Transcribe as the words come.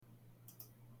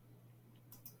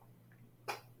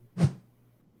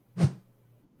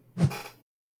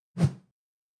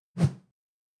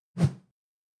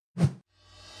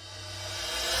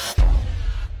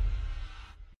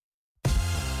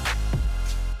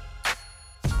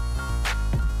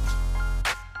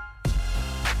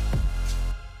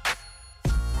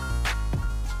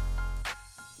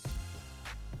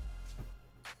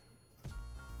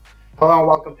Hello and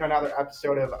welcome to another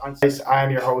episode of Unsolicited. I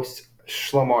am your host,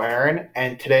 Shlomo Aaron,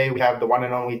 and today we have the one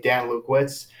and only Dan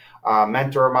Lukowitz,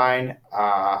 mentor of mine,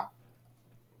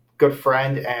 good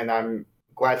friend, and I'm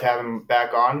glad to have him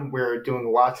back on. We're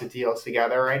doing lots of deals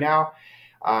together right now.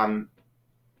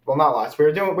 Well, not lots.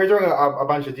 We're doing a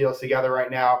bunch of deals together right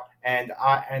now, and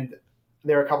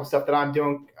there are a couple stuff that I'm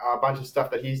doing, a bunch of stuff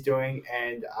that he's doing,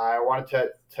 and I wanted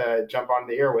to jump on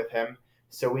the air with him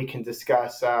so we can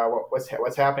discuss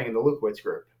what's happening in the Lukowitz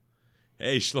group.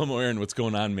 Hey, Shlomo Aaron, what's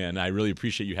going on, man? I really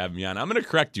appreciate you having me on. I'm going to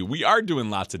correct you. We are doing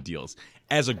lots of deals.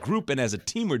 As a group and as a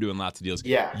team, we're doing lots of deals.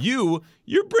 Yeah.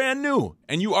 You're brand new,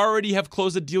 and you already have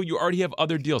closed a deal. You already have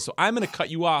other deals. So I'm going to cut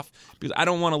you off because I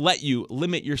don't want to let you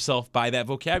limit yourself by that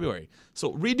vocabulary.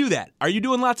 So redo that. Are you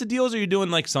doing lots of deals, or are you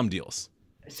doing like some deals?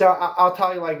 So I'll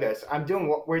tell you like this.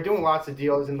 We're doing lots of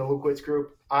deals in the Lukowitz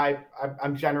group.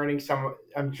 I'm generating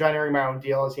my own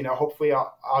deals. Hopefully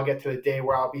I'll get to the day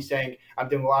where I'll be saying I'm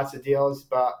doing lots of deals,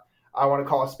 but I want to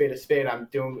call a spade a spade. I'm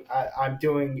doing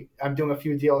a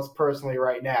few deals personally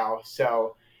right now.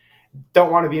 So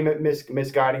don't want to be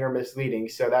misguiding or misleading.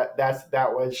 So that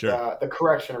was Sure. the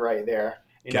correction right there.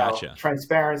 Gotcha.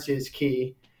 Transparency is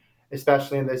key,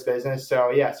 especially in this business. So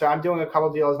yeah, so I'm doing a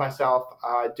couple deals myself.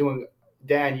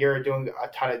 Dan, you're doing a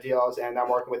ton of deals, and I'm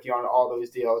working with you on all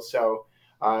those deals. So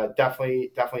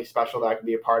definitely special that I can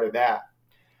be a part of that.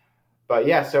 But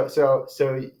yeah, so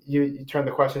you turn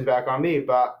the questions back on me,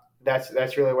 but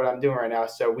that's really what I'm doing right now.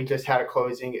 So we just had a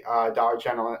closing Dollar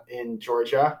General in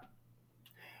Georgia.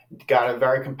 Got a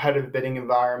very competitive bidding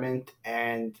environment,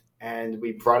 and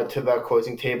we brought it to the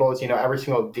closing tables. Every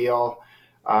single deal,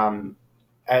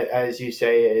 as you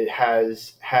say, it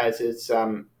has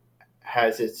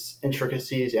its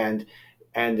intricacies, and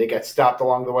it gets stopped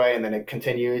along the way, and then it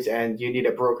continues, and you need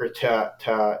a broker to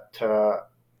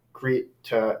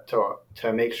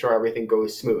make sure everything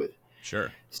goes smooth.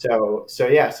 Sure. So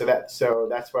that's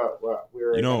what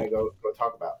we're going to go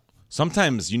talk about.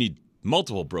 Sometimes you need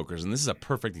multiple brokers, and this is a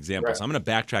perfect example. Right. So I'm going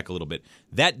to backtrack a little bit.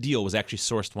 That deal was actually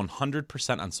sourced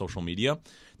 100% on social media.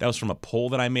 That was from a poll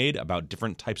that I made about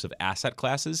different types of asset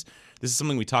classes. This is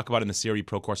something we talk about in the CRE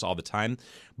Pro course all the time,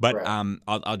 but Right.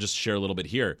 I'll just share a little bit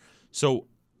here. So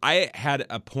I had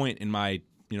a point in my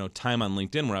time on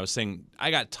LinkedIn where I was saying I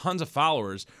got tons of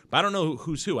followers, but I don't know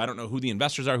who's who. I don't know who the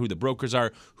investors are, who the brokers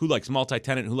are, who likes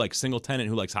multi-tenant, who likes single tenant,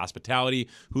 who likes hospitality,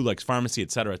 who likes pharmacy,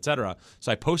 et cetera, et cetera.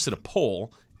 So I posted a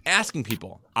poll asking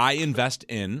people. I invest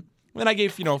in, and I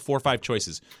gave 4 or 5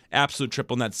 choices: absolute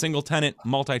triple net, single tenant,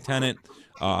 multi-tenant,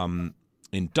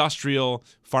 industrial,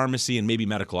 pharmacy, and maybe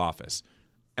medical office.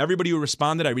 Everybody who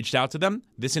responded, I reached out to them.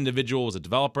 This individual was a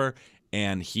developer,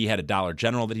 and he had a Dollar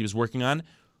General that he was working on.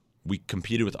 We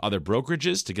competed with other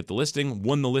brokerages to get the listing,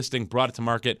 won the listing, brought it to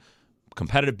market,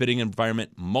 competitive bidding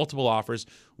environment, multiple offers.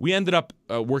 We ended up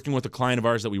working with a client of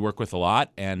ours that we work with a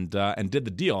lot, and did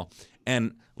the deal.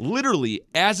 And literally,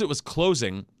 as it was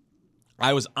closing,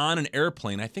 I was on an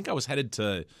airplane. I think I was headed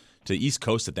to East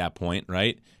Coast at that point,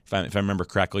 right? If I remember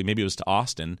correctly, maybe it was to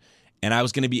Austin. And I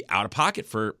was going to be out of pocket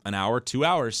for an hour, 2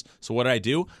 hours. So what did I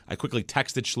do? I quickly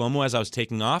texted Shlomo as I was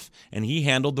taking off, and he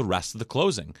handled the rest of the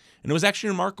closing. And it was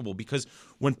actually remarkable because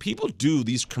when people do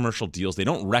these commercial deals, they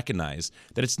don't recognize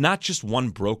that it's not just one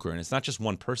broker and it's not just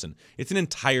one person. It's an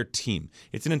entire team.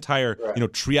 It's an entire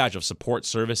triage of support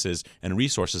services and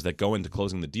resources that go into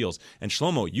closing the deals. And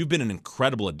Shlomo, you've been an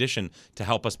incredible addition to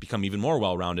help us become even more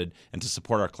well-rounded and to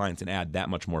support our clients and add that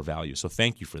much more value. So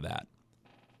thank you for that.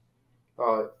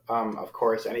 Of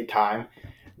course, anytime.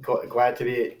 Glad to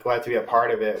be a part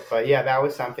of it. But yeah, that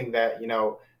was something that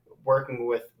working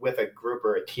with a group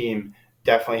or a team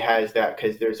definitely has that,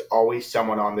 because there's always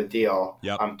someone on the deal.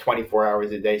 Yep. 24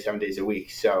 hours a day, 7 days a week.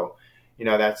 So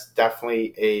that's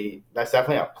definitely a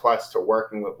plus to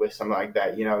working with something like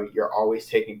that. You're always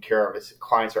taken care of.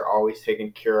 Clients are always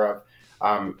taken care of.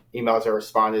 Emails are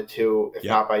responded to, if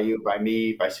not by you, by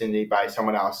me, by Cindy, by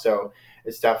someone else. So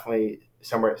it's definitely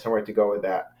somewhere to go with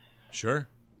that. Sure.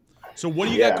 So what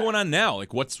do you got going on now?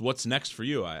 Like what's next for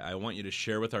you? I want you to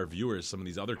share with our viewers some of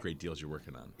these other great deals you're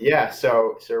working on. Yeah.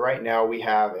 So right now we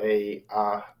have a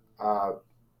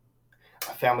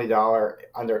Family Dollar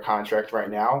under contract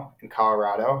right now in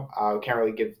Colorado. We can't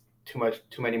really give too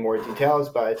many more details,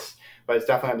 but it's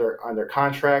definitely under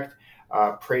contract.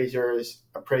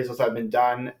 Appraisals have been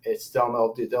done. It's still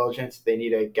no due diligence. They need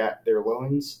to get their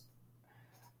loans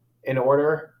in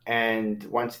order, and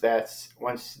once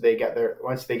they get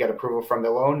approval from the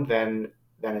loan, then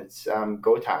it's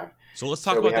go time. So let's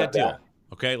talk about that deal.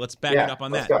 Okay, let's back it up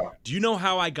on that. Go. Do you know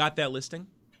how I got that listing?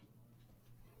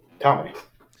 Tell me.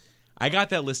 I got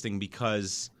that listing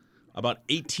because About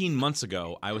 18 months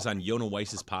ago, I was on Yona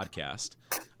Weiss's podcast.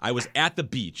 I was at the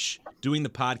beach doing the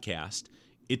podcast.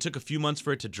 It took a few months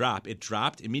for it to drop. It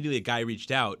dropped. Immediately, a guy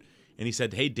reached out, and he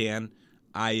said, "Hey, Dan,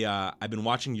 I've been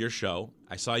watching your show.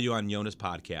 I saw you on Yona's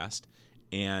podcast,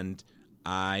 and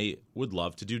I would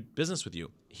love to do business with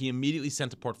you." He immediately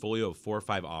sent a portfolio of 4 or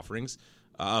 5 offerings,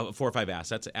 4 or 5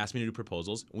 assets, asked me to do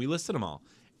proposals, and we listed them all.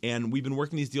 And we've been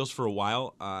working these deals for a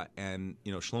while, and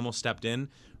Shlomo stepped in,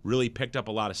 really picked up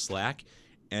a lot of slack,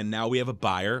 and now we have a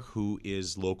buyer who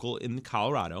is local in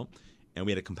Colorado, and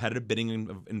we had a competitive bidding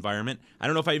environment. I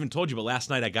don't know if I even told you, but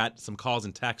last night I got some calls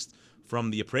and texts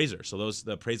from the appraiser. So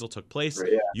the appraisal took place.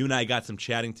 Yeah. You and I got some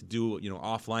chatting to do,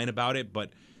 offline about it, but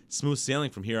smooth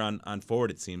sailing from here on forward,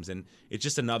 it seems. And it's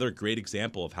just another great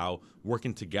example of how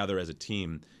working together as a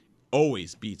team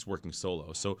always beats working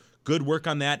solo. So good work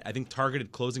on that. I think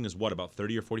targeted closing is about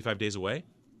 30 or 45 days away?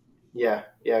 Yeah,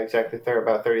 exactly. They're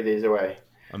about 30 days away.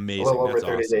 Amazing. A little over That's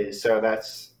 30 awesome. days. So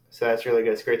that's really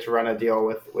good. It's great to run a deal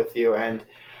with you. And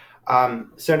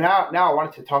so now I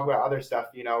wanted to talk about other stuff.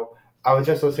 I was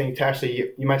just listening to,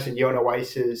 actually, you mentioned Yona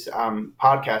Weiss's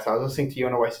podcast. I was listening to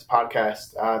Yona Weiss's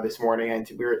podcast this morning,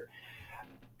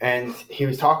 and he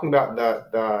was talking about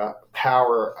the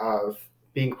power of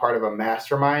being part of a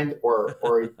mastermind or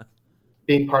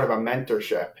being part of a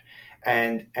mentorship.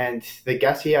 And the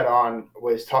guest he had on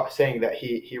was saying that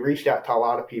he reached out to a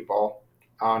lot of people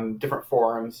on different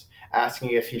forums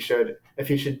asking if he should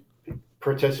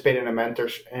participate in a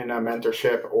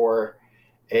mentorship or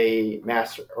a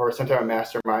master or some type of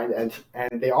mastermind,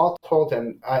 and they all told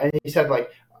him, and he said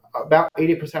like about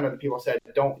 80% of the people said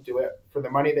don't do it. For the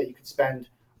money that you could spend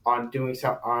on doing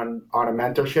on a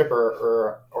mentorship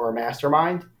or a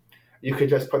mastermind, you could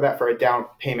just put that for a down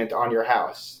payment on your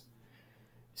house.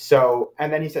 So,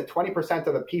 and then he said 20%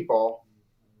 of the people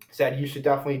said you should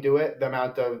definitely do it, the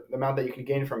amount that you could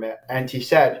gain from it. And he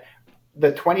said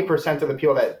the 20% of the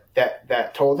people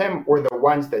that told him were the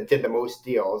ones that did the most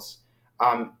deals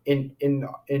in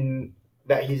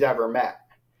that he's ever met.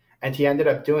 And he ended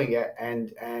up doing it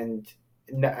and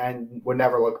would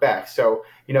never look back. So,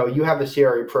 you have the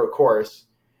CRE Pro course.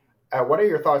 What are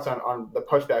your thoughts on the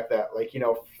pushback that, like,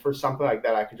 for something like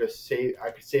that, I could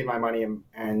save my money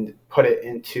and put it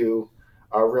into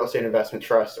a real estate investment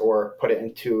trust or put it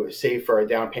into save for a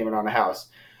down payment on a house?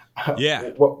 Yeah.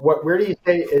 Where do you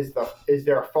say is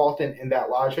there a fault in that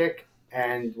logic,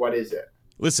 and what is it?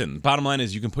 Listen, bottom line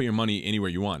is you can put your money anywhere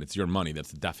you want. It's your money.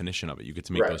 That's the definition of it. You get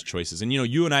to make those choices. And,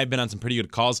 you and I have been on some pretty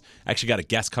good calls. I actually got a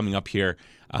guest coming up here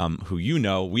who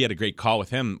we had a great call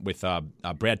with him, with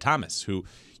Brad Thomas, who,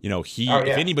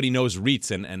 if anybody knows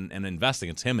REITs and investing,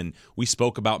 it's him. And we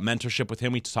spoke about mentorship with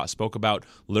him. We spoke about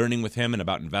learning with him and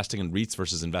about investing in REITs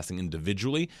versus investing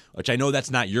individually, which I know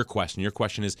that's not your question. Your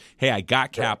question is, hey, I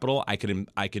got capital. I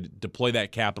could deploy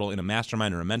that capital in a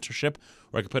mastermind or a mentorship,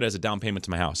 or I could put it as a down payment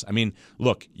to my house. I mean,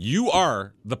 look, you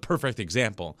are the perfect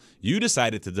example. You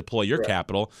decided to deploy your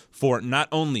capital for not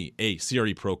only a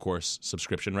CRE Pro course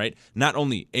subscription, right? Not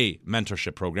only a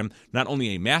mentorship program, not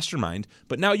only a mastermind,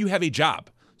 but now you have a job.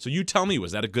 So you tell me,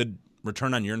 was that a good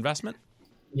return on your investment?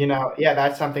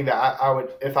 That's something that I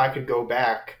would, if I could go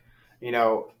back,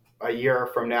 a year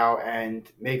from now and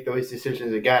make those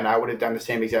decisions again, I would have done the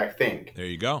same exact thing. There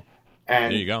you go.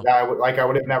 And there you go. I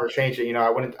would have never changed it. I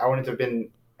wouldn't have been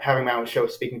having my own show,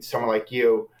 speaking to someone like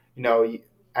you,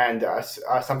 and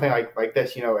something like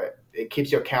this. It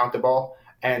keeps you accountable,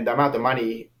 and the amount of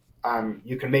money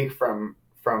you can make from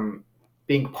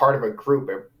being part of a group,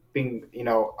 or being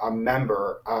a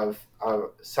member of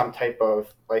some type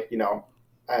of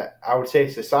I would say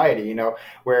society,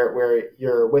 where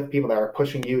you're with people that are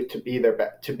pushing you to be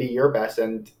your best,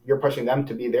 and you're pushing them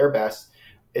to be their best.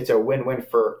 It's a win-win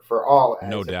for all,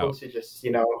 no doubt. Opposed to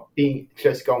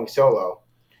just going solo.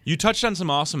 You touched on some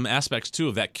awesome aspects too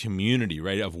of that community,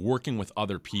 right? Of working with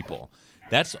other people.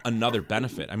 That's another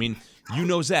benefit. I mean,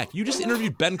 Zach, you just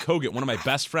interviewed Ben Kogut, one of my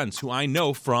best friends, who I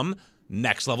know from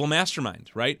Next Level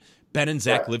Mastermind, right? Ben and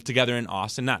Zach live together in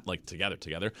Austin, not like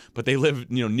together, but they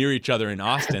live, near each other in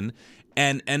Austin.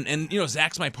 And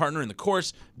Zach's my partner in the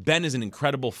course. Ben is an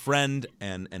incredible friend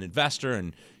and an investor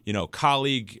and,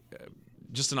 colleague,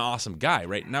 just an awesome guy,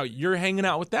 right? Now you're hanging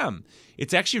out with them.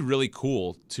 It's actually really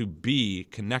cool to be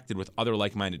connected with other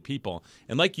like-minded people.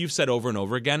 And like you've said over and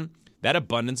over again, that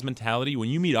abundance mentality, when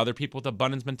you meet other people with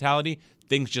abundance mentality,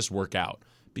 things just work out.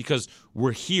 Because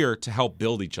we're here to help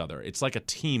build each other. It's like a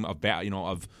team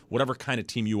of whatever kind of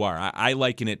team you are. I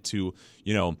liken it to,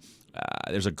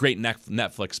 there's a great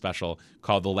Netflix special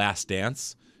called The Last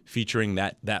Dance. featuring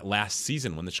that last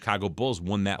season when the Chicago Bulls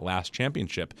won that last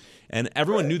championship. And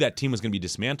everyone knew that team was going to be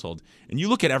dismantled. And you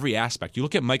look at every aspect. You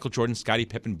look at Michael Jordan, Scottie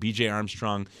Pippen, B.J.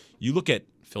 Armstrong. You look at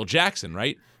Phil Jackson,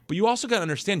 right? But you also got to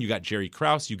understand, you got Jerry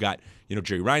Krause, you got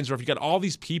Jerry Reinsdorf, you got all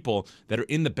these people that are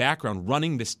in the background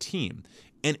running this team.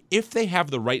 And if they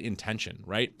have the right intention,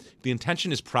 right? If the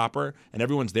intention is proper and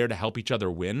everyone's there to help each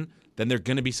other win, then they're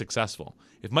going to be successful.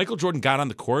 If Michael Jordan got on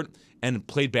the court and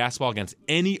played basketball against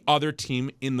any other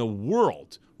team in the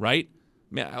world, right?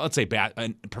 Let's say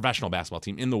a professional basketball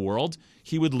team in the world,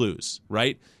 he would lose,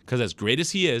 right? Because as great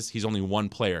as he is, he's only one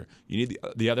player. You need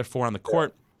the other four on the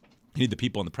court. You need the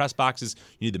people in the press boxes.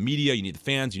 You need the media. You need the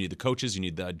fans. You need the coaches. You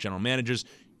need the general managers.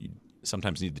 You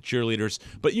sometimes need the cheerleaders.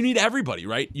 But you need everybody,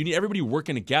 right? You need everybody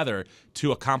working together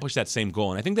to accomplish that same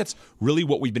goal. And I think that's really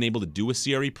what we've been able to do with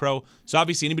CRE Pro. So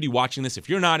obviously, anybody watching this, if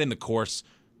you're not in the course,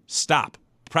 stop.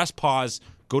 Press pause.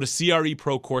 Go to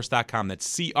CREProcourse.com. That's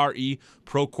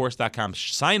CREProcourse.com.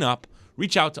 Sign up.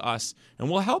 Reach out to us,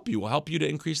 and we'll help you. We'll help you to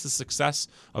increase the success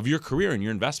of your career and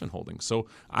your investment holdings. So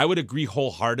I would agree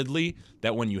wholeheartedly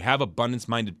that when you have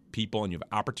abundance-minded people and you have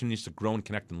opportunities to grow and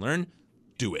connect and learn,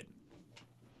 do it.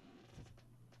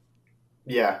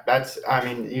 Yeah,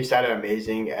 you said it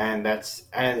amazing, and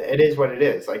it is what it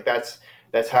is. Like that's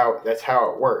how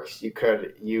it works. You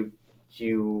could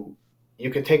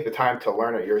take the time to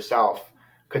learn it yourself.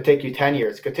 Could take you 10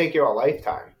 years, could take you a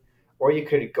lifetime. Or you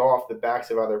could go off the backs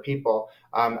of other people.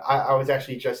 I was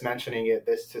actually just mentioning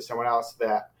this to someone else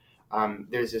that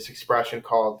there's this expression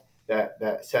called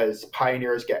that says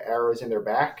pioneers get arrows in their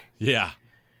back. Yeah.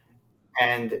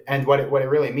 And what it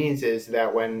really means is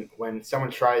that when someone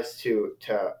tries to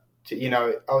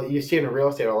you see it in real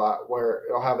estate a lot where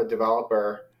you'll have a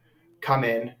developer come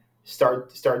in,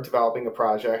 start developing a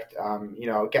project,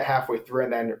 get halfway through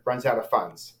and then runs out of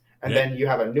funds. And then you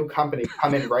have a new company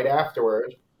come in right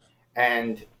afterward.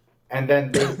 And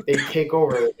then they take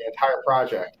over the entire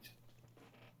project.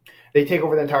 They take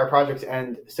over the entire project,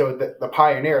 and so the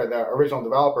pioneer, the original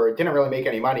developer, didn't really make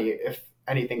any money. If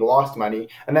anything, lost money.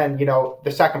 And then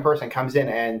the second person comes in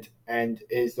and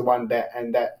is the one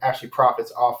that actually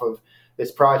profits off of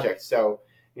this project. So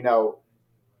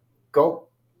go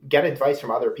get advice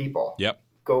from other people. Yep.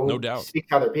 Go no doubt. Speak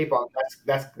to other people.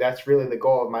 That's really the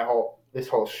goal of this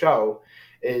whole show.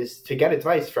 Is to get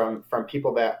advice from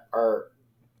people that are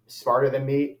smarter than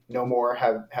me, know more,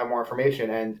 have more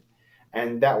information,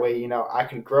 and that way, I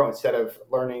can grow instead of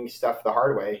learning stuff the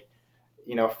hard way.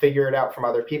 Figure it out from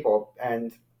other people,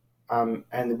 and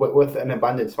with an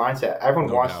abundance mindset.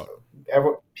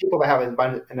 People that have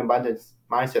an abundance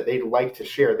mindset, they like to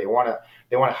share. They want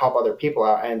to help other people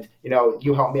out, and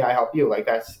you help me, I help you. Like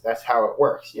that's how it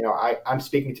works. I'm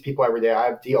speaking to people every day. I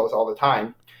have deals all the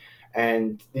time.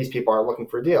 And these people are looking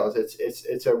for deals.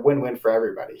 It's a win-win for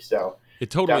everybody. So it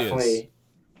totally is.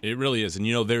 It really is. And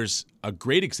there's a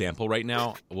great example right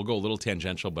now. We'll go a little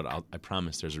tangential, but I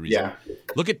promise there's a reason. Yeah.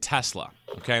 Look at Tesla.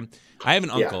 Okay, I have an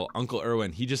uncle, Uncle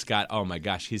Erwin. He just got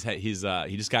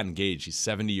he just got engaged. He's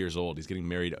 70 years old. He's getting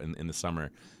married in the summer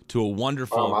to a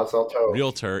wonderful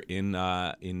realtor in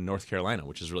North Carolina,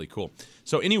 which is really cool.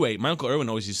 So anyway, my Uncle Erwin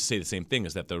always used to say the same thing,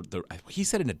 is that he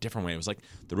said it in a different way. It was like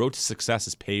the road to success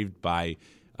is paved by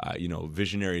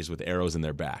visionaries with arrows in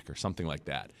their back or something like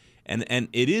that. And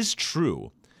it is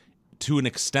true to an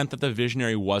extent that the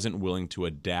visionary wasn't willing to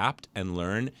adapt and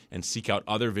learn and seek out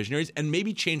other visionaries and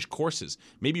maybe change courses.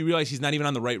 Maybe realize he's not even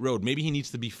on the right road. Maybe he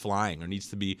needs to be flying or needs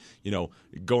to be,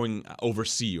 going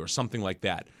overseas or something like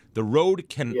that. The road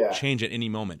can change at any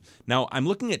moment. Now, I'm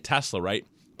looking at Tesla, right?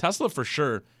 Tesla for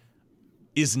sure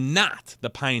is not the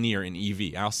pioneer in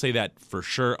EV. I'll say that for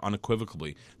sure,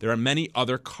 unequivocally. There are many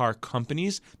other car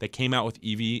companies that came out with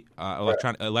EV,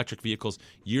 electric vehicles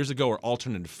years ago, or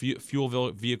alternative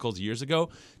fuel vehicles years ago.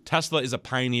 Tesla is a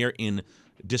pioneer in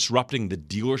disrupting the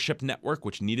dealership network,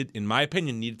 which in my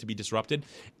opinion, needed to be disrupted,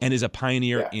 and is a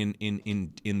pioneer in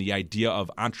the idea of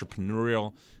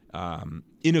entrepreneurial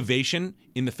innovation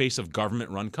in the face of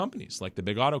government-run companies like the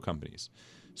big auto companies.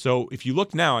 So if you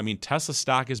look now, Tesla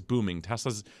stock is booming.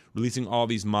 Tesla's releasing all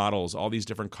these models, all these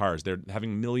different cars. They're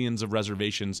having millions of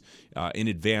reservations in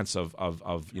advance of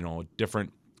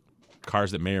different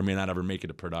cars that may or may not ever make it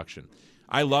to production.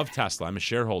 I love Tesla. I'm a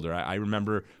shareholder. I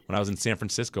remember when I was in San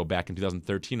Francisco back in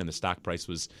 2013 and the stock price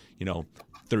was,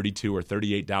 $32 or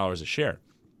 $38 a share.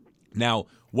 Now,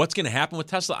 what's going to happen with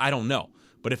Tesla? I don't know.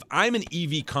 But if I'm an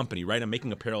EV company, right, I'm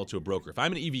making a parallel to a broker. If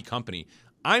I'm an EV company,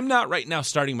 I'm not right now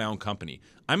starting my own company.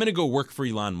 I'm going to go work for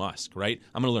Elon Musk, right?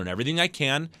 I'm going to learn everything I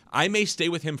can. I may stay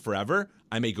with him forever.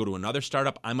 I may go to another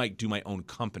startup. I might do my own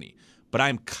company. but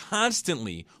I'm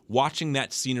constantly watching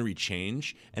that scenery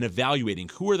change and evaluating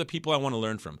who are the people I want to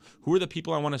learn from, who are the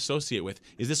people I want to associate with.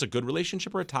 Is this a good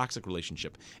relationship or a toxic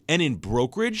relationship? And in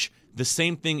brokerage, the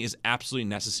same thing is absolutely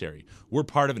necessary. We're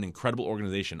part of an incredible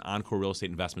organization, Encore Real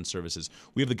Estate Investment Services.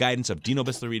 We have the guidance of Dino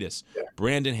Bislarides,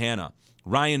 Brandon Hanna,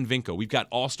 Ryan Vinco. We've got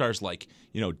all-stars like,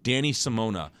 Danny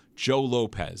Simona, Joe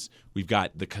Lopez. We've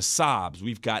got the Kassabs.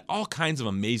 We've got all kinds of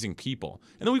amazing people.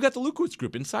 And then we've got the Lukowitz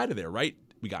group inside of there, right?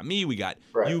 We got me, we got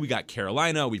you, we got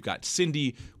Carolina, we've got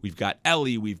Cindy, we've got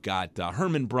Ellie, we've got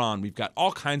Herman Braun, we've got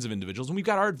all kinds of individuals. And we've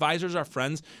got our advisors, our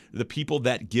friends, the people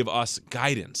that give us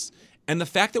guidance. And the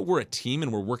fact that we're a team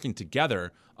and we're working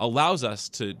together allows us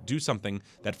to do something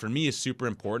that for me is super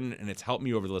important, and it's helped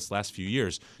me over this last few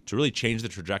years to really change the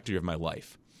trajectory of my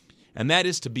life. And that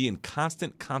is to be in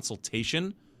constant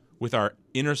consultation with our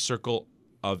inner circle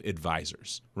of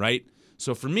advisors, right?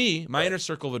 So for me, my inner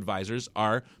circle of advisors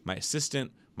are my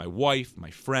assistant, my wife, my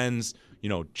friends,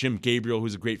 Jim Gabriel,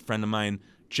 who's a great friend of mine,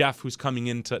 Jeff, who's coming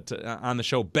in on the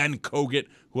show, Ben Kogut,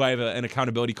 who I have an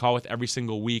accountability call with every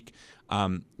single week.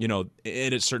 At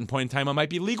a certain point in time, I might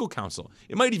be legal counsel.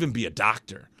 It might even be a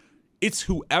doctor. It's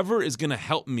whoever is going to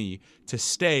help me to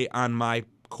stay on my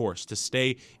course, to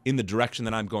stay in the direction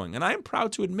that I'm going. And I am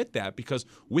proud to admit that, because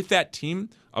with that team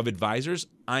of advisors,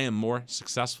 I am more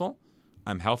successful,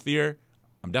 I'm healthier,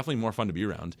 I'm definitely more fun to be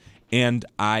around, and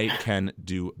I can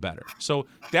do better. So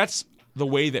that's the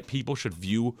way that people should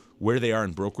view where they are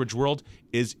in brokerage world,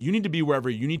 is you need to be wherever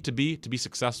you need to be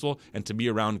successful, and to be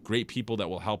around great people that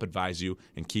will help advise you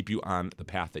and keep you on the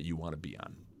path that you want to be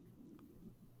on.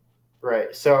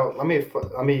 Right. So let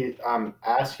me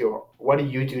ask you, what do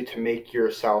you do to make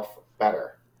yourself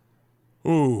better?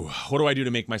 Ooh, what do I do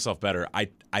to make myself better?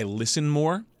 I listen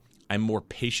more. I'm more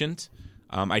patient.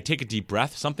 I take a deep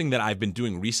breath. Something that I've been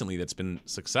doing recently that's been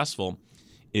successful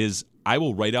is I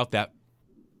will write out that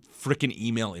freaking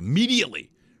email immediately.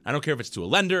 I don't care if it's to a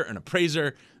lender, an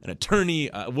appraiser, an attorney,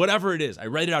 whatever it is. I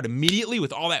write it out immediately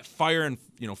with all that fire and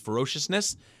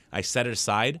ferociousness. I set it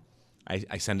aside.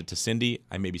 I send it to Cindy.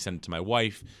 I maybe send it to my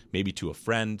wife, maybe to a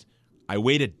friend. I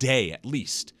wait a day at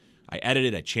least. I edit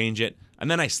it, I change it,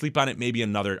 and then I sleep on it maybe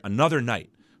another night,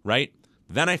 right?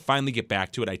 Then I finally get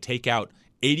back to it. I take out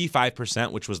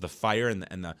 85%, which was the fire and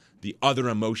the other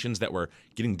emotions that were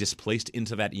getting displaced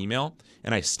into that email,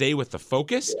 and I stay with the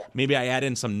focus. Maybe I add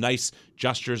in some nice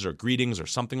gestures or greetings or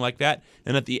something like that,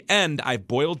 and at the end, I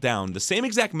boiled down the same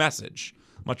exact message,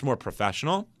 much more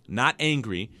professional, not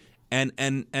angry, and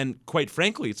quite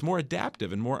frankly, it's more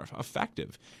adaptive and more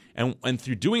effective. And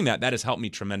through doing that has helped me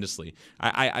tremendously.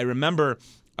 I remember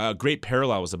a great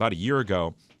parallel was about a year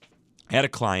ago. I had a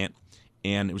client,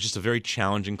 and it was just a very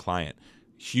challenging client.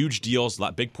 Huge deals,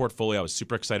 big portfolio. I was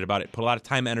super excited about it. Put a lot of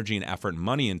time, energy, and effort and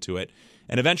money into it.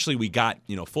 And eventually we got,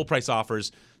 full price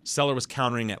offers. Seller was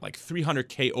countering at like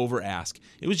 $300K over ask.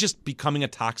 It was just becoming a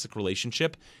toxic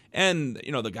relationship. And,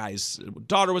 the guy's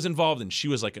daughter was involved, and she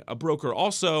was like a broker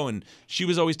also. And she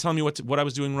was always telling me what I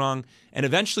was doing wrong. And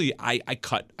eventually I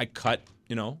cut,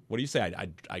 what do you say?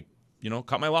 I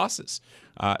cut my losses.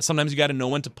 Sometimes you got to know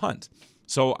when to punt.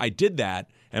 So I did that.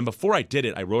 And before I did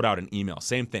it, I wrote out an email.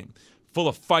 Same thing. Full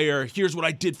of fire. Here's what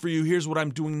I did for you. Here's what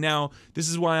I'm doing now. This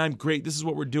is why I'm great. This is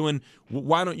what we're doing.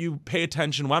 Why don't you pay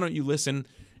attention? Why don't you listen?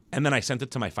 And then I sent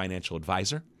it to my financial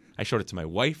advisor. I showed it to my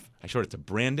wife. I showed it to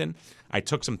Brandon. I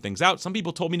took some things out. Some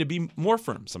people told me to be more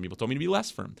firm. Some people told me to be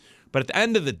less firm. But at the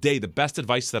end of the day, the best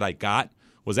advice that I got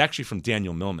was actually from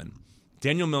Daniel Millman.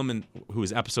 Daniel Millman, who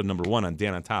is episode number 1 on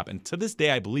Dan on Top. And to this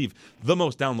day, I believe, the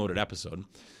most downloaded episode.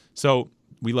 So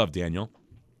we love Daniel.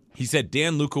 He said,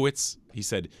 Dan Lukowitz, he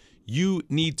said, you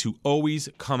need to always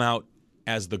come out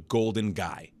as the golden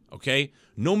guy, okay?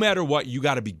 No matter what, you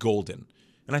got to be golden.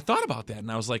 And I thought about that,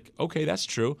 and I was like, okay, that's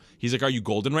true. He's like, are you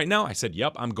golden right now? I said,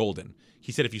 yep, I'm golden.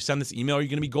 He said, if you send this email, are you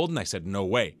going to be golden? I said, no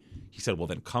way. He said, well,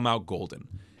 then come out golden.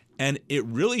 And it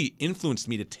really influenced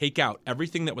me to take out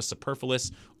everything that was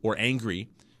superfluous or angry,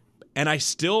 and I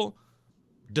still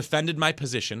defended my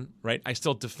position, right? I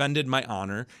still defended my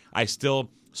honor. I still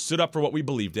stood up for what we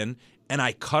believed in, and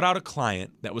I cut out a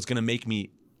client that was going to make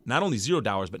me not only $0,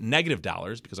 but negative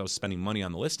dollars because I was spending money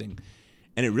on the listing.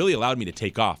 And it really allowed me to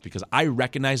take off because I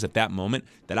recognized at that moment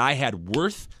that I had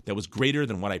worth that was greater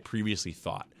than what I previously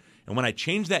thought. And when I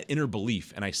changed that inner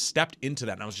belief and I stepped into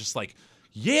that, and I was just like,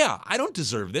 yeah, I don't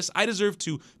deserve this. I deserve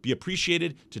to be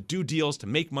appreciated, to do deals, to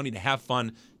make money, to have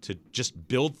fun, to just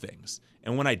build things.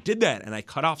 And when I did that and I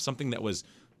cut off something that was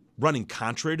running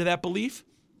contrary to that belief,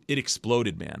 it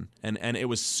exploded, man. And it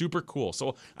was super cool.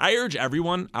 So I urge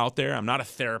everyone out there, I'm not a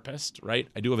therapist, right?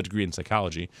 I do have a degree in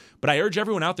psychology, but I urge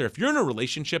everyone out there, if you're in a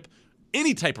relationship,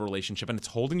 any type of relationship and it's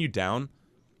holding you down,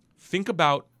 think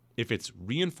about if it's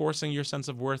reinforcing your sense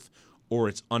of worth or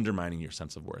it's undermining your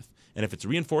sense of worth. And if it's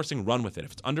reinforcing, run with it.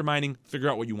 If it's undermining, figure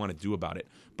out what you want to do about it.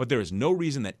 But there is no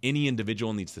reason that any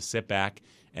individual needs to sit back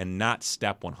and not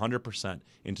step 100%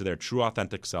 into their true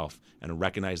authentic self and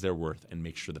recognize their worth and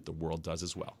make sure that the world does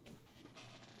as well.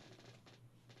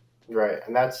 Right.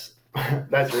 And that's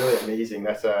really amazing.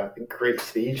 That's a great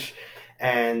speech.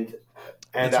 And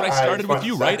that's what I started with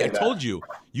you, right? I told you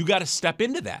got to step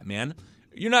into that, man.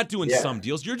 You're not doing some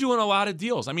deals. You're doing a lot of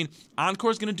deals. I mean,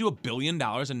 Encore is going to do $1 billion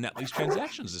in net lease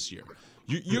transactions this year.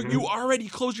 You already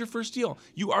closed your first deal.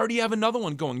 You already have another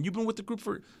one going. You've been with the group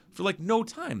for like no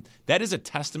time. That is a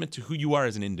testament to who you are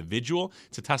as an individual.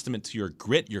 It's a testament to your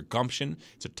grit, your gumption.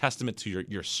 It's a testament to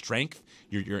your strength,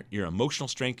 your emotional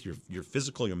strength, your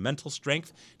physical, your mental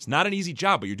strength. It's not an easy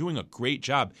job, but you're doing a great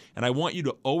job. And I want you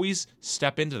to always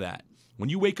step into that. When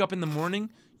you wake up in the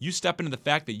morning, you step into the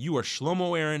fact that you are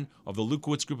Shlomo Aaron of the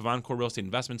Lukowitz Group of Encore Real Estate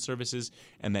Investment Services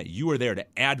and that you are there to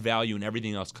add value and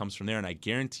everything else comes from there. And I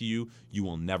guarantee you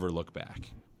will never look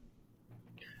back.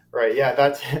 Right. Yeah,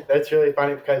 that's really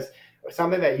funny because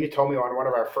something that you told me on one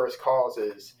of our first calls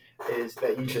is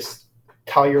that you just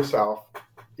tell yourself,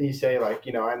 you say like,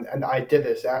 and I did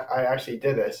this. I actually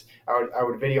did this. I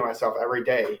would video myself every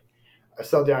day. I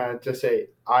still do to say,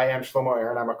 I am Shlomo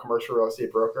Aaron. I'm a commercial real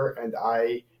estate broker and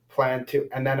I plan to,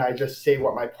 and then I just say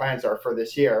what my plans are for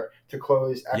this year to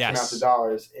close X amount of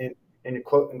dollars in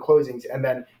closings. And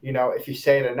then, if you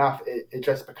say it enough, it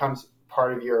just becomes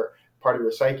part of your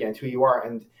psyche and who you are.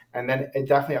 And then it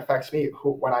definitely affects me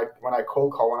when I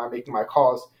cold call, when I'm making my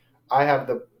calls, I have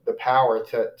the power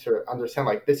to understand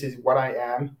like, this is what I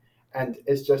am. And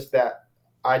it's just that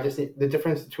I just need the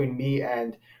difference between me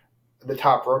and the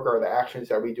top broker are the actions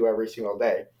that we do every single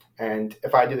day. And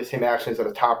if I do the same actions that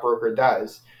a top broker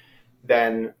does,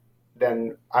 then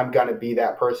I'm gonna be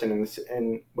that person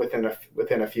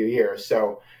within a few years.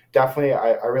 So definitely,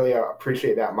 I really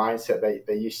appreciate that mindset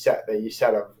that you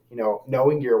set of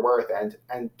knowing your worth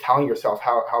and telling yourself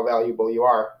how valuable you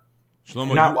are.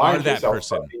 Shlomo, you are that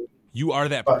person. You are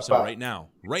that person right now.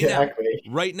 Right exactly.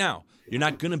 Now. Right now. You're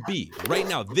not gonna be right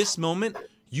now. This moment,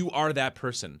 you are that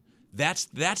person. That's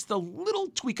the little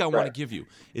tweak I want to give you,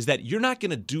 is that you're not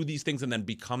going to do these things and then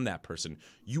become that person.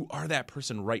 You are that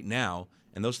person right now,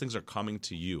 and those things are coming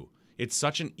to you. It's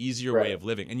such an easier way of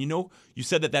living. And you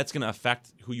said that that's going to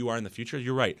affect who you are in the future.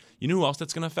 You're right. You know who else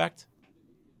that's going to affect?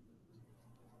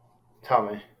 Tell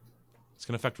me. It's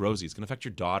going to affect Rosie. It's going to affect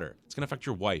your daughter. It's going to affect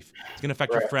your wife. It's going to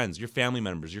affect your friends, your family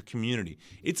members, your community.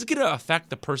 It's going to affect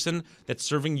the person that's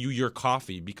serving you your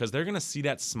coffee because they're going to see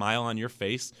that smile on your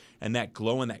face and that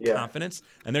glow and that confidence,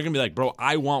 and they're going to be like, bro,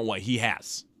 I want what he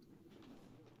has.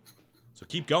 So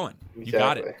keep going. Exactly. You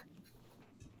got it.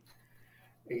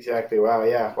 Exactly. Wow.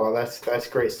 Yeah. Well, that's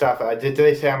great stuff. Did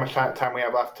they say how much time we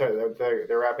have left? They're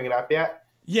wrapping it up yet?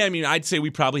 Yeah, I mean, I'd say we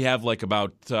probably have like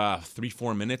about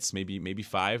 3-4 minutes, maybe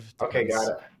 5. Depends. Okay, got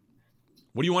it.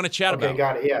 What do you want to chat about? Okay,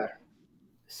 got it. Yeah.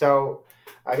 So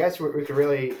I guess we could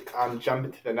really jump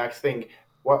into the next thing.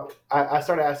 What I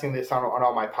started asking this on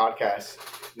all my podcasts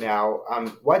now.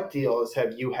 What deals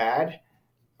have you had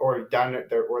or done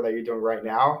or that you're doing right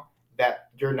now that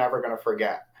you're never going to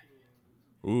forget?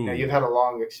 Ooh. You've had a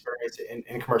long experience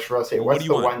in commercial real estate. Well, what's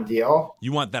the one deal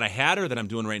you want that I had or that I'm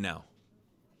doing right now?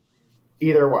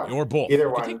 Either one. Or both.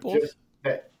 Either one. Take both.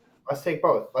 Let's take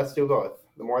both. Let's do both.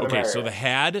 The more the merrier. Okay, so the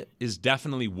had is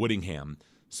definitely Woodingham.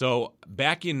 So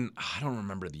back in, I don't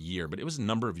remember the year, but it was a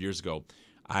number of years ago,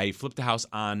 I flipped a house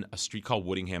on a street called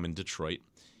Woodingham in Detroit.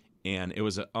 And it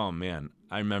was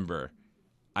I remember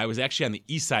I was actually on the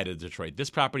east side of Detroit.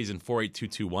 This property is in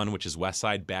 48221, which is West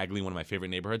Side, Bagley, one of my favorite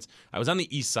neighborhoods. I was on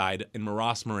the east side in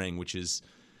Marosse Meringue, which is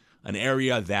an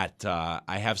area that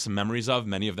I have some memories of,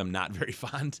 many of them not very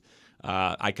fond.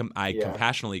 I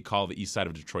compassionately call the east side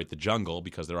of Detroit the jungle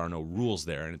because there are no rules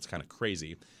there, and it's kind of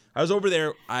crazy. I was over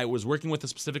there. I was working with a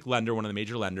specific lender, one of the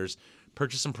major lenders,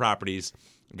 purchased some properties.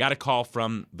 Got a call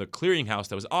from the clearinghouse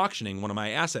that was auctioning, one of my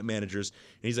asset managers,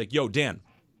 and he's like, yo, Dan.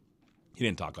 He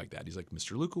didn't talk like that. He's like,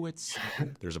 Mr. Lukowitz,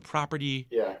 there's a property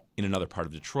in another part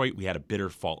of Detroit. We had a bidder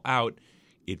fall out.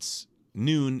 It's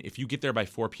noon. If you get there by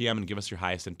 4 p.m. and give us your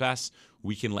highest and best,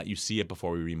 we can let you see it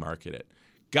before we remarket it.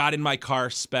 Got in my car,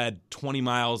 sped 20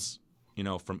 miles,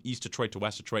 from East Detroit to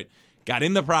West Detroit. Got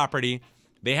in the property.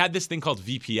 They had this thing called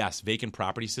VPS, Vacant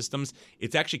Property Systems.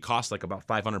 It's actually cost like about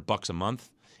 $500 a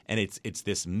month, and it's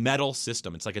this metal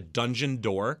system. It's like a dungeon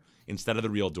door instead of the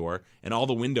real door, and all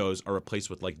the windows are replaced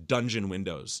with like dungeon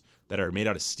windows that are made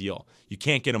out of steel. You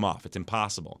can't get them off. It's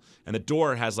impossible. And the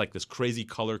door has like this crazy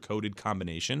color-coded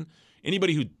combination.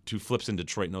 Anybody who flips in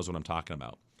Detroit knows what I'm talking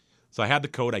about. So I had the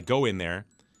code. I go in there,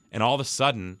 and all of a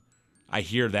sudden, I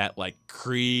hear that like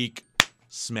creak,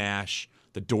 smash.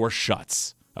 The door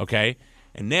shuts. Okay,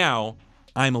 and now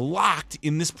I'm locked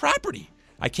in this property.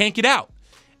 I can't get out.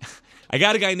 I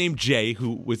got a guy named Jay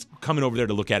who was coming over there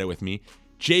to look at it with me.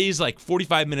 Jay's like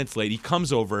 45 minutes late. He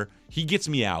comes over. He gets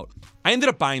me out. I ended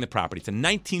up buying the property. It's a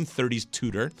 1930s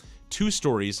Tudor, 2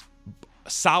 stories,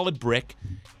 solid brick.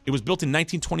 It was built in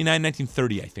 1929,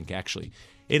 1930, I think, actually.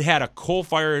 It had a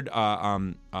coal-fired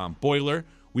boiler.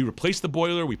 We replaced the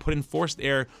boiler. We put in forced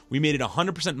air. We made it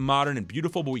 100% modern and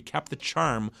beautiful, but we kept the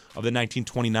charm of the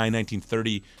 1929,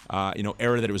 1930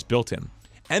 era that it was built in.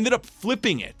 Ended up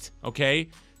flipping it, okay,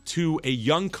 to a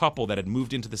young couple that had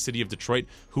moved into the city of Detroit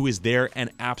who is there and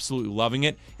absolutely loving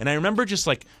it. And I remember just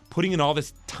like putting in all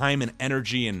this time and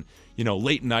energy and,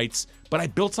 late nights, but I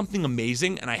built something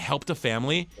amazing and I helped a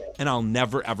family, and I'll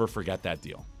never, ever forget that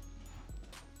deal.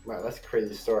 Wow, that's a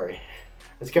crazy story.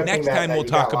 Next time we'll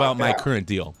talk about my current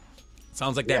deal.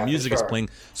 Sounds like that music is playing.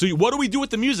 So what do we do with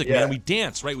the music, man? We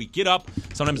dance, right? We get up,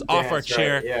 sometimes off our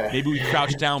chair. Right, yeah. Maybe we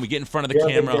crouch down. We get in front of the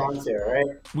camera. Dancer, right?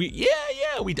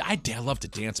 I love to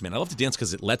dance, man. I love to dance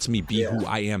because it lets me be who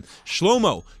I am.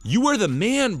 Shlomo, you are the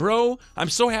man, bro. I'm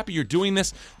so happy you're doing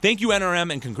this. Thank you,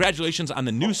 NRM, and congratulations on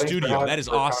the new studio. That is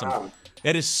awesome.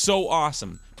 That is so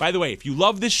awesome. By the way, if you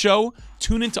love this show,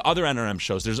 tune into other NRM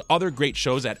shows. There's other great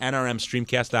shows at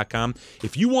nrmstreamcast.com.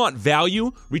 If you want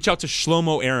value, reach out to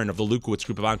Shlomo Aaron of the Lukowitz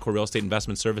Group of Encore Real Estate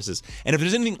Investment Services. And if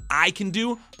there's anything I can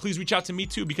do, please reach out to me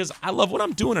too, because I love what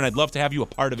I'm doing and I'd love to have you a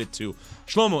part of it too.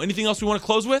 Shlomo, anything else we want to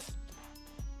close with?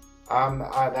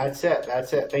 That's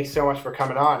it. Thanks so much for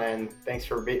coming on, and thanks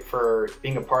for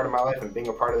being a part of my life and being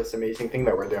a part of this amazing thing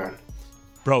that we're doing.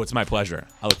 Bro, it's my pleasure.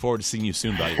 I look forward to seeing you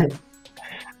soon, buddy.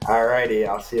 All righty.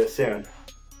 I'll see you soon.